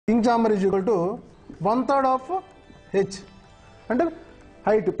King chamber is equal to 1/3 of H అంటే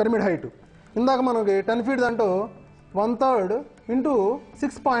height, pyramid height. ఇందాక మనకి 10 feet అంటూ 1/3 ఇంటూ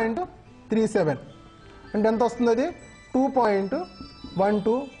 6.37 అంటే ఎంత వస్తుంది? అది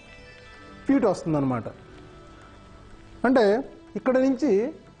 2.12 feet వస్తుంది అనమాట. అంటే ఇక్కడ నుంచి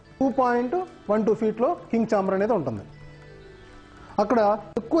 2.12 feetలో కింగ్ చాంబర్ అనేది ఉంటుంది. అక్కడ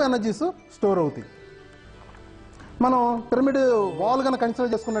ఎక్కువ ఎనర్జీస్ స్టోర్ అవుతాయి. మనం పిరమిడ్ వాల్ కనుక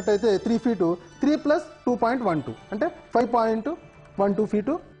కన్సిడర్ చేసుకున్నట్టయితే 3 feet, 3 + 2.12 అంటే 5.12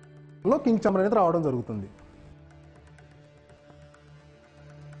 feetలో కింగ్ చాంబర్ అనేది రావడం జరుగుతుంది.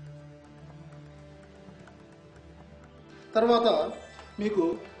 తర్వాత మీకు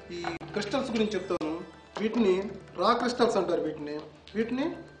ఈ క్రిస్టల్స్ గురించి చెప్తాను. వీటిని రా క్రిస్టల్స్ అంటారు. వీటిని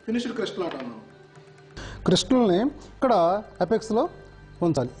ఫినిష్డ్ క్రిస్టల్ అంటాను. క్రిస్టల్ని ఇక్కడ అపెక్స్లో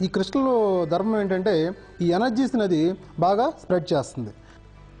ఉంచాలి. ఈ క్రిస్టల్ ధర్మం ఏంటంటే ఈ ఎనర్జీస్ అనేది బాగా స్ప్రెడ్ చేస్తుంది.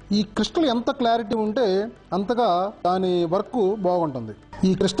 ఈ క్రిస్టల్ ఎంత క్లారిటీ ఉంటే అంతగా దాని వర్క్ బాగుంటుంది.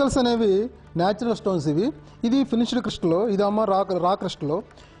 ఈ క్రిస్టల్స్ అనేవి న్యాచురల్ స్టోన్స్. ఇది ఫినిష్డ్ క్రిస్టల్, ఇది రా క్రిస్టల్.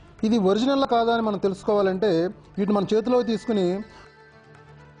 ఇది ఒరిజినల్ కాదా అని మనం తెలుసుకోవాలంటే వీటిని మన చేతిలో తీసుకుని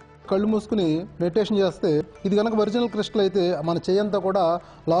కళ్ళు మూసుకుని మెడిటేషన్ చేస్తే ఇది కనుక ఒరిజినల్ క్రిస్టల్ అయితే మన చేయంతా కూడా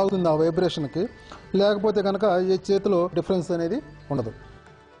లాగుతుంది ఆ వైబ్రేషన్కి. లేకపోతే కనుక ఈ చేతిలో డిఫరెన్స్ అనేది ఉండదు.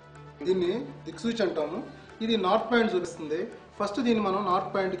 దీన్ని దిక్సూచి అంటాము. ఇది నార్త్ పాయింట్ చూపిస్తుంది. ఫస్ట్ దీన్ని మనం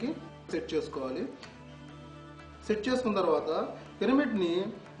నార్త్ పాయింట్కి సెట్ చేసుకోవాలి. సెట్ చేసుకున్న తర్వాత పిరమిడ్ని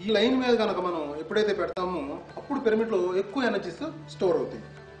ఈ లైన్ మీద కనుక మనం ఎప్పుడైతే పెడతామో అప్పుడు పిరమిడ్లో ఎక్కువ ఎనర్జీస్ స్టోర్ అవుతాయి.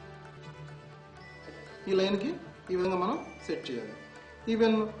 ఈ లైన్కి ఈ విధంగా మనం సెట్ చేయాలి.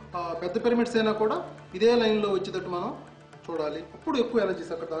 ఈవెన్ పెద్ద పిరమిడ్స్ అయినా కూడా ఇదే లైన్లో వచ్చేటట్టు మనం చూడాలి. అప్పుడు ఎక్కువ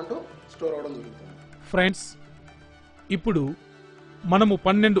ఎనర్జీస్ అక్కడ దాంట్లో స్టోర్ అవడం జరుగుతుంది. ఫ్రెండ్స్, ఇప్పుడు మనము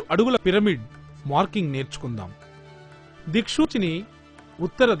 12 అడుగుల పిరమిడ్ మార్కింగ్ నేర్చుకుందాం. దిక్సూచిని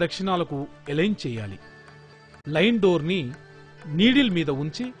ఉత్తర దక్షిణాలకు ఎలైన్ చేయాలి. లైన్ డోర్ని నీడిల్ మీద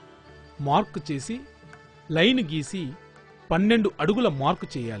ఉంచి మార్క్ చేసి లైన్ గీసి 12 అడుగుల మార్కు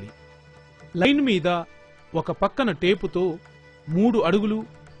చేయాలి. లైన్ మీద ఒక పక్కన టేపుతో 3 అడుగులు,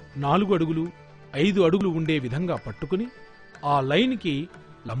 4 అడుగులు, 5 అడుగులు ఉండే విధంగా పట్టుకుని ఆ లైన్కి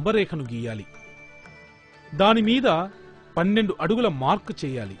లంబరేఖను గీయాలి. దానిమీద 12 అడుగుల మార్క్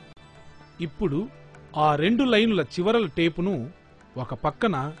చేయాలి. ఇప్పుడు ఆ 2 లైనుల చివరల టేపును ఒక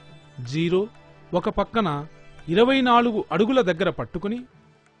పక్కన 0, ఒక పక్కన 24 అడుగుల దగ్గర పట్టుకుని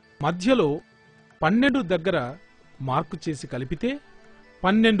మధ్యలో 12 దగ్గర మార్కు చేసి కలిపితే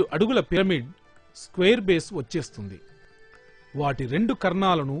 12 అడుగుల పిరమిడ్ స్క్వేర్ బేస్ వచ్చేస్తుంది. వాటి 2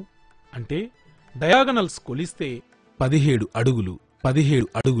 కర్ణాలను అంటే డయాగనల్స్ కొలిస్తే 17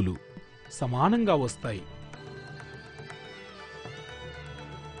 అడుగులు సమానంగా వస్తాయి.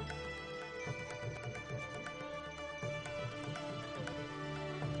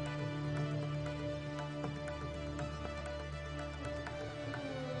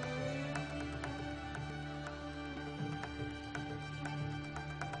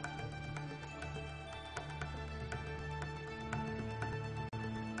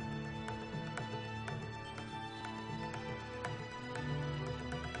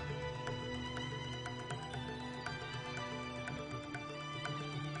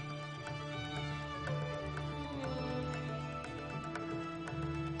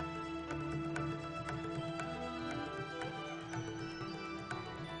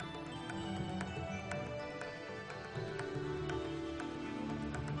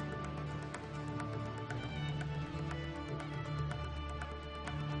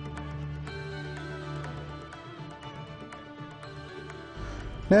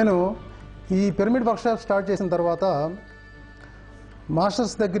 నేను ఈ పిరమిడ్ వర్క్షాప్ స్టార్ట్ చేసిన తర్వాత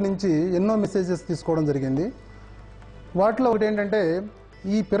మాస్టర్స్ దగ్గర నుంచి ఎన్నో మెసేజెస్ తీసుకోవడం జరిగింది. వాటిలో ఒకటి ఏంటంటే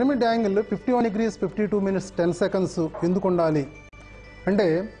ఈ pyramid angle 51 degrees 52 minutes 10 seconds ఎందుకు ఉండాలి అంటే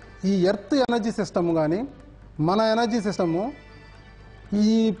ఈ ఎర్త్ ఎనర్జీ సిస్టమ్ కానీ మన ఎనర్జీ సిస్టము ఈ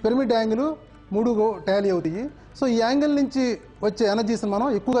పిరమిడ్ యాంగిల్ 3 టాలీ అవుతాయి. సో ఈ యాంగిల్ నుంచి వచ్చే ఎనర్జీస్ మనం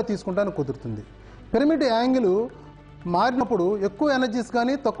ఎక్కువగా తీసుకుంటానికి కుదురుతుంది. పిరమిడ్ యాంగిల్ మారినప్పుడు ఎక్కువ ఎనర్జీస్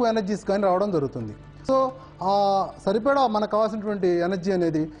కానీ తక్కువ ఎనర్జీస్ కానీ రావడం జరుగుతుంది. సో ఆ సరిపడా మనకు కావాల్సినటువంటి ఎనర్జీ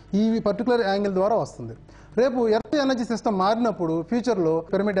అనేది ఈ పర్టికులర్ యాంగిల్ ద్వారా వస్తుంది. రేపు ఎర్త్ ఎనర్జీ సిస్టమ్ మారినప్పుడు ఫ్యూచర్లో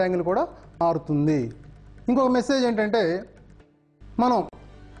పిరమిడ్ యాంగిల్ కూడా మారుతుంది. ఇంకొక మెసేజ్ ఏంటంటే మనం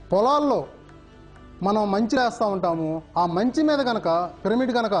పొలాల్లో మనం మంచి వేస్తూ ఉంటాము. ఆ మంచి మీద కనుక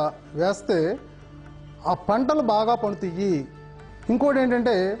పిరమిడ్ కనుక వేస్తే ఆ పంటలు బాగా పండుతాయి. ఇంకోటి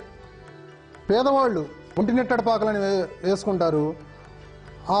ఏంటంటే పేదవాళ్ళు ఒంటినెట్టాడు పాకలని వేసుకుంటారు.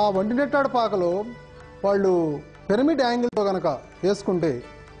 ఆ ఒంటినెట్టాడు పాకలో వాళ్ళు పిరమిడ్ యాంగిల్తో కనుక వేసుకుంటే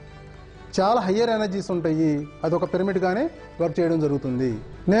చాలా హయ్యర్ ఎనర్జీస్ ఉంటాయి, అది ఒక పిరమిడ్గానే వర్క్ చేయడం జరుగుతుంది.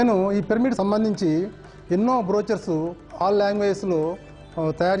 నేను ఈ పిరమిడ్ సంబంధించి ఎన్నో బ్రోచర్స్ ఆల్ లాంగ్వేజెస్లో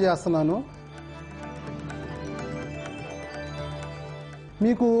తయారు చేస్తున్నాను.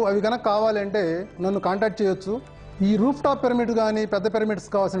 మీకు అవి కనుక కావాలంటే నన్ను కాంటాక్ట్ చేయొచ్చు. ఈ రూఫ్ టాప్ పిరమిడ్ కానీ పెద్ద పిరమిడ్స్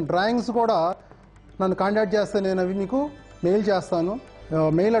కావాల్సిన డ్రాయింగ్స్ కూడా నన్ను కాంటాక్ట్ చేస్తే నేను అవి మీకు మెయిల్ చేస్తాను.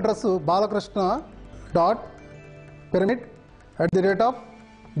 Mail address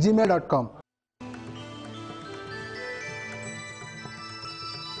balakrishna.pyramid@gmail.com.